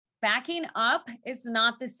backing up is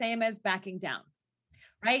not the same as backing down,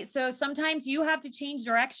 right? So sometimes you have to change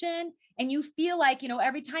direction and you feel like,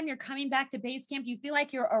 every time you're coming back to base camp, you feel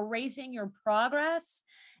like you're erasing your progress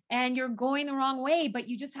and you're going the wrong way. But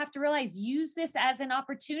you just have to realize, use this as an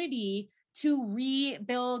opportunity to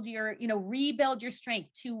rebuild your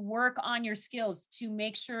strength, to work on your skills, to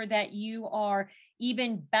make sure that you are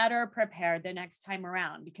even better prepared the next time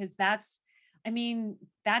around, because that's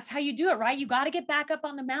how you do it, right? You got to get back up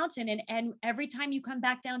on the mountain. And every time you come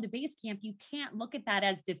back down to base camp, you can't look at that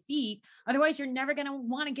as defeat. Otherwise, you're never going to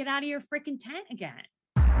want to get out of your freaking tent again.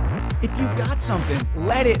 If you got something,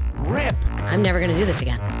 let it rip. I'm never going to do this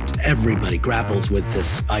again. Everybody grapples with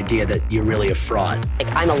this idea that you're really a fraud.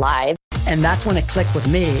 Like, I'm alive. And that's when it clicked with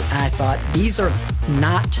me. And I thought, these are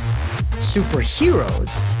not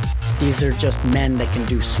superheroes. These are just men that can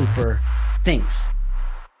do super things.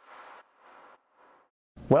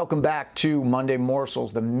 Welcome back to Monday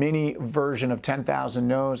Morsels, the mini version of 10,000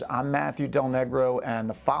 No's. I'm Matthew Del Negro, and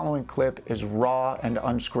the following clip is raw and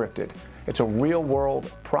unscripted. It's a real-world,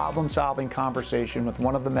 problem-solving conversation with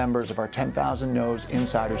one of the members of our 10,000 No's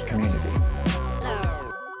Insiders community.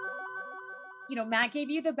 Matt gave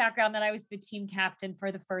you the background that I was the team captain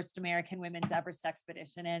for the first American Women's Everest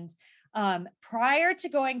expedition. And prior to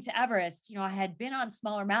going to Everest, I had been on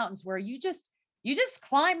smaller mountains where you just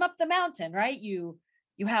climb up the mountain, right? You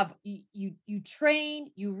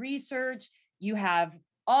train, you research, you have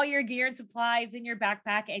all your gear and supplies in your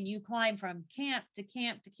backpack, and you climb from camp to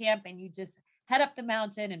camp to camp, and you just head up the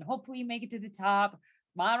mountain, and hopefully you make it to the top.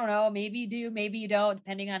 I don't know, maybe you do, maybe you don't,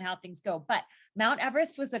 depending on how things go. But Mount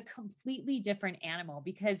Everest was a completely different animal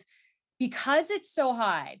because it's so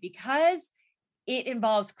high, because it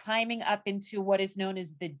involves climbing up into what is known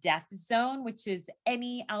as the death zone, which is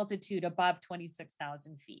any altitude above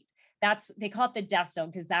 26,000 feet. They call it the death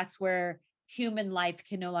zone because that's where human life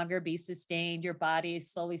can no longer be sustained. Your body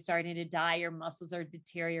is slowly starting to die. Your muscles are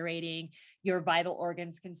deteriorating. Your vital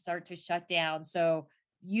organs can start to shut down. So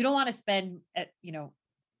you don't want to spend,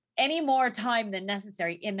 any more time than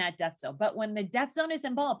necessary in that death zone. But when the death zone is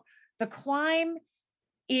involved, the climb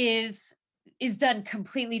is done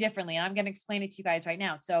completely differently. And I'm going to explain it to you guys right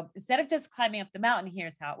now. So instead of just climbing up the mountain,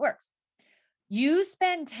 here's how it works. You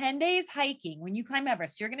spend 10 days hiking. When you climb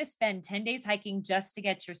Everest, you're going to spend 10 days hiking just to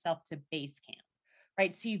get yourself to base camp,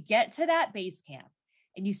 right? So you get to that base camp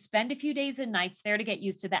and you spend a few days and nights there to get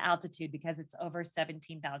used to the altitude because it's over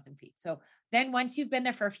 17,000 feet. So then once you've been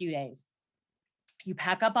there for a few days, you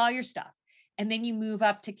pack up all your stuff and then you move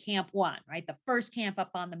up to Camp 1, right? The first camp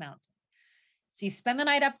up on the mountain. So you spend the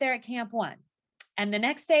night up there at Camp 1. And the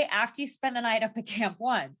next day after you spend the night up at Camp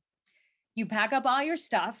 1, you pack up all your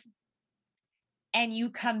stuff and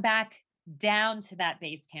you come back down to that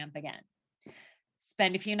base camp again.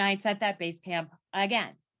 Spend a few nights at that base camp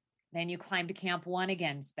again. Then you climb to Camp 1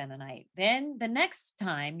 again, spend the night. Then the next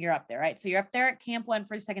time you're up there, right? So you're up there at Camp 1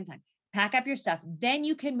 for the second time. Pack up your stuff. Then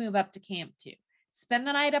you can move up to Camp 2. Spend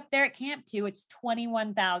the night up there at Camp 2. It's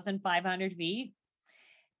 21,500 feet.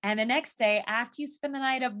 And the next day, after you spend the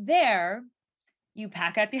night up there, you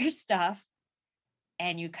pack up your stuff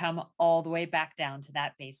and you come all the way back down to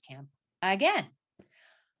that base camp again.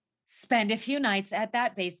 Spend a few nights at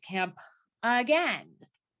that base camp again.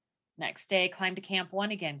 Next day, climb to Camp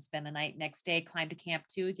 1 again, spend the night. Next day, climb to Camp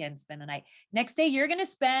 2 again, spend the night. Next day, you're going to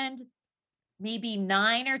spend maybe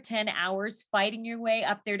 9 or 10 hours fighting your way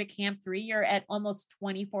up there to Camp 3. You're at almost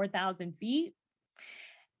 24,000 feet.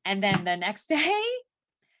 And then the next day,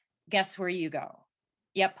 guess where you go?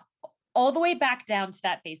 Yep, all the way back down to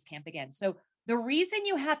that base camp again. So the reason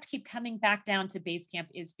you have to keep coming back down to base camp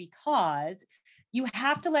is because you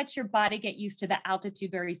have to let your body get used to the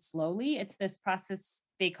altitude very slowly. It's this process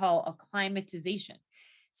they call acclimatization.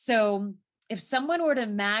 So if someone were to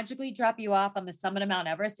magically drop you off on the summit of Mount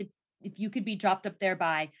Everest, if you could be dropped up there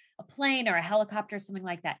by a plane or a helicopter or something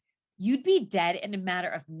like that, you'd be dead in a matter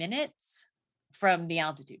of minutes from the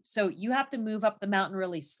altitude. So you have to move up the mountain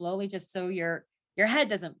really slowly just so your head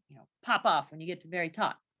doesn't, pop off when you get to the very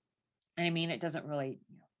top. And I mean, it doesn't really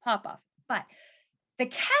pop off. But the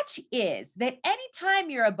catch is that anytime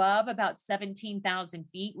you're above about 17,000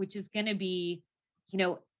 feet, which is going to be,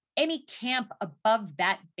 any camp above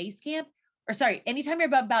that base camp, anytime you're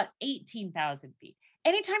above about 18,000 feet,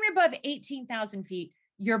 anytime you're above 18,000 feet,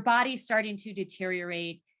 your body's starting to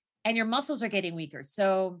deteriorate and your muscles are getting weaker.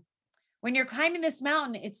 So when you're climbing this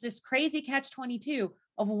mountain, it's this crazy catch-22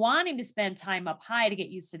 of wanting to spend time up high to get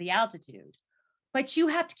used to the altitude, but you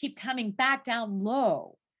have to keep coming back down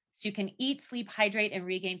low so you can eat, sleep, hydrate, and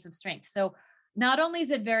regain some strength. So not only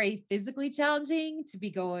is it very physically challenging to be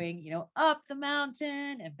going, up the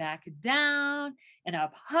mountain and back down and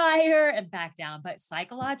up higher and back down, but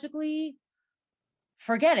psychologically,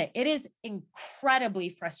 forget it. It is incredibly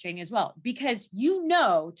frustrating as well, because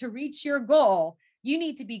to reach your goal, you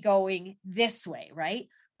need to be going this way, right?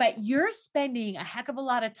 But you're spending a heck of a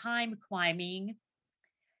lot of time climbing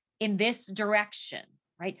in this direction,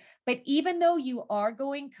 right? But even though you are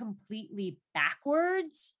going completely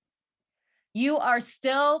backwards, you are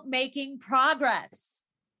still making progress,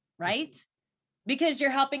 right? Because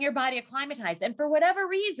you're helping your body acclimatize. And for whatever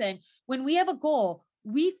reason, when we have a goal,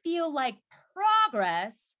 we feel like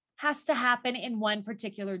progress has to happen in one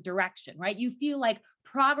particular direction, right? You feel like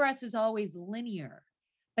progress is always linear,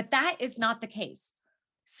 but that is not the case.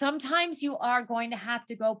 Sometimes you are going to have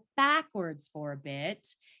to go backwards for a bit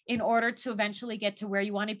in order to eventually get to where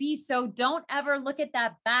you want to be. So don't ever look at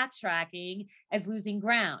that backtracking as losing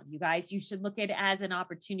ground. You guys, you should look at it as an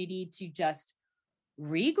opportunity to just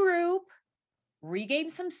regroup, regain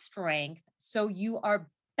some strength, so you are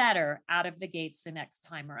better out of the gates the next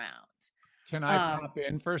time around. Can I pop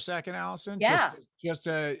in for a second, Allison? Yeah. Just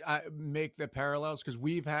to make the parallels, because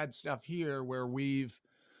we've had stuff here where we've,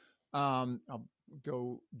 I'll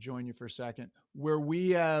go join you for a second, where we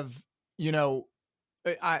have,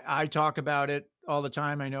 I talk about it all the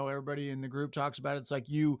time. I know everybody in the group talks about it. It's like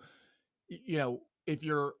if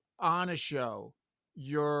you're on a show,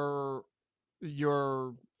 you're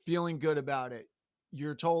feeling good about it.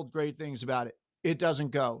 You're told great things about it. It doesn't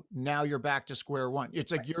go. Now you're back to square one.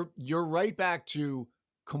 It's like you're right back to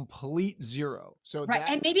complete zero. So right.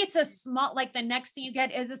 And maybe it's a small, like the next thing you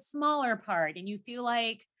get is a smaller part, and you feel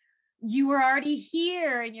like you were already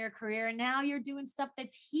here in your career and now you're doing stuff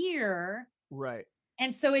that's here. Right.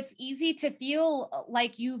 And so it's easy to feel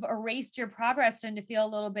like you've erased your progress and to feel a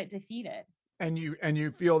little bit defeated. And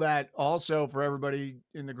you feel that also for everybody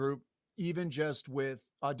in the group, even just with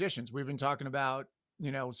auditions. We've been talking about,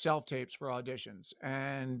 self-tapes for auditions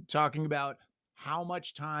and talking about how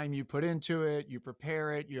much time you put into it, you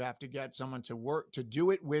prepare it, you have to get someone to do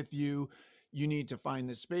it with you. You need to find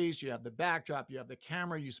the space, you have the backdrop, you have the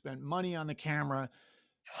camera, you spend money on the camera,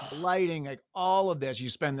 lighting, like all of this. You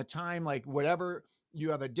spend the time, like whatever, you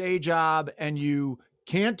have a day job and you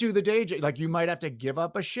can't do the day job. Like you might have to give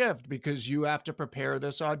up a shift because you have to prepare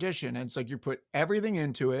this audition. And it's like you put everything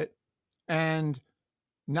into it, and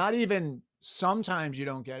not even sometimes you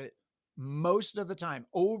don't get it. Most of the time,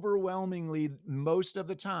 overwhelmingly, most of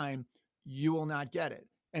the time, you will not get it.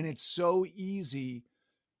 And it's so easy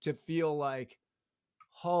to feel like,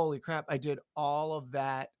 holy crap, I did all of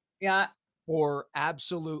that for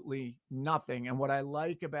absolutely nothing. And what I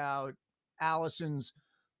like about Allison's,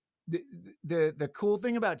 the cool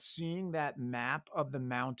thing about seeing that map of the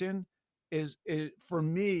mountain is for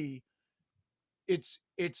me,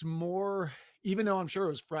 it's more, even though I'm sure it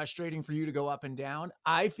was frustrating for you to go up and down,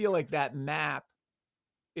 I feel like that map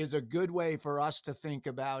is a good way for us to think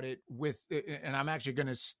about it and I'm actually going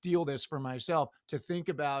to steal this for myself, to think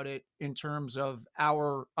about it in terms of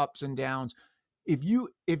our ups and downs. If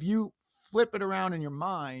you flip it around in your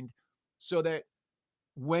mind so that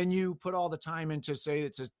when you put all the time into, say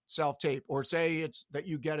it's a self-tape, or say it's that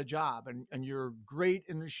you get a job and you're great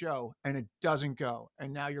in the show and it doesn't go,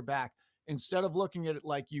 and now you're back, instead of looking at it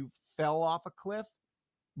like you fell off a cliff,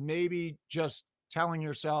 maybe just telling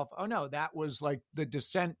yourself, oh no, that was like the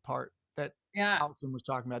descent part that Allison was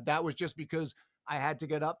talking about. That was just because I had to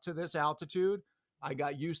get up to this altitude. I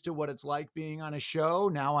got used to what it's like being on a show.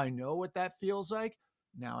 Now I know what that feels like.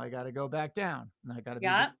 Now I got to go back down, and I got to be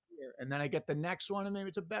here. And then I get the next one, and maybe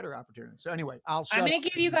it's a better opportunity. So anyway, I'm going to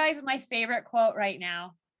give you guys my favorite quote right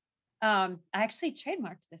now. I actually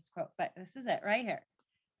trademarked this quote, but this is it right here.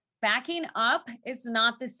 Backing up is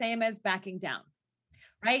not the same as backing down,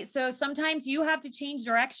 right? So sometimes you have to change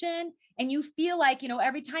direction, and you feel like,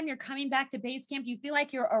 every time you're coming back to base camp, you feel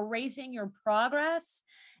like you're erasing your progress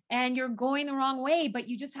and you're going the wrong way. But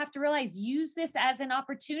you just have to realize, use this as an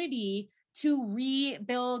opportunity to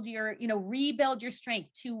rebuild your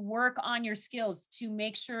strength, to work on your skills, to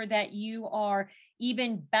make sure that you are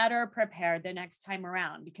even better prepared the next time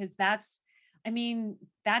around, because that's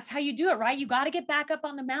how you do it, right? You got to get back up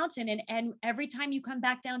on the mountain. And every time you come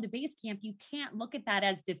back down to base camp, you can't look at that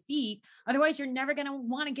as defeat. Otherwise, you're never going to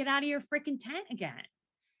want to get out of your freaking tent again.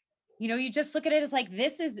 You just look at it as like,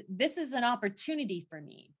 this is an opportunity for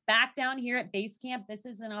me. Back down here at base camp, this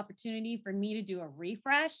is an opportunity for me to do a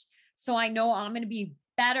refresh. So I know I'm going to be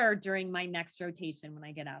better during my next rotation when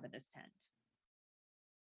I get out of this tent.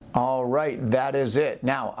 All right, that is it.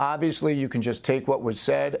 Now, obviously, you can just take what was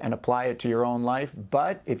said and apply it to your own life.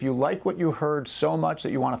 But if you like what you heard so much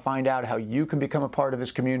that you want to find out how you can become a part of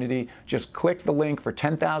this community, just click the link for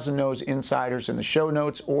 10,000 No's Insiders in the show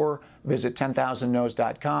notes or visit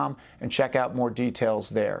 10,000nos.com and check out more details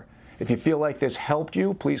there. If you feel like this helped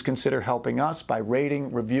you, please consider helping us by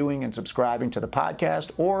rating, reviewing, and subscribing to the podcast.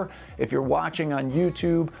 Or if you're watching on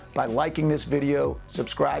YouTube, by liking this video,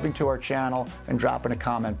 subscribing to our channel, and dropping a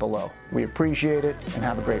comment below. We appreciate it, and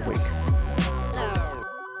have a great week.